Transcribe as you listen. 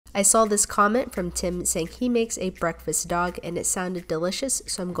I saw this comment from Tim saying he makes a breakfast dog and it sounded delicious,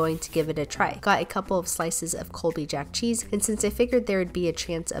 so I'm going to give it a try. Got a couple of slices of Colby Jack cheese, and since I figured there would be a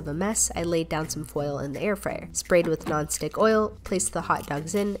chance of a mess, I laid down some foil in the air fryer, sprayed with nonstick oil, placed the hot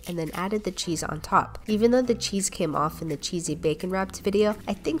dogs in, and then added the cheese on top. Even though the cheese came off in the cheesy bacon wrapped video,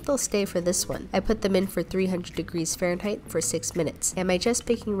 I think they'll stay for this one. I put them in for 300 degrees Fahrenheit for 6 minutes. Am I just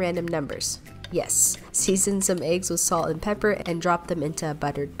picking random numbers? Yes. Seasoned some eggs with salt and pepper and dropped them into a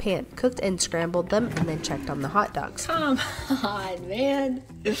buttered pan. Cooked and scrambled them and then checked on the hot dogs. Come on, man.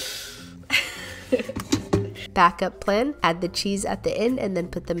 Backup plan, add the cheese at the end and then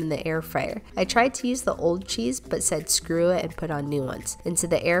put them in the air fryer. I tried to use the old cheese but said screw it and put on new ones. Into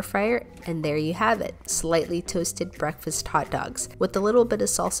the air fryer, and there you have it. Slightly toasted breakfast hot dogs with a little bit of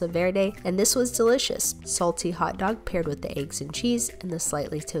salsa verde, and this was delicious. Salty hot dog paired with the eggs and cheese, and the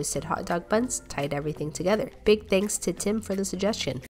slightly toasted hot dog buns tied everything together. Big thanks to Tim for the suggestion.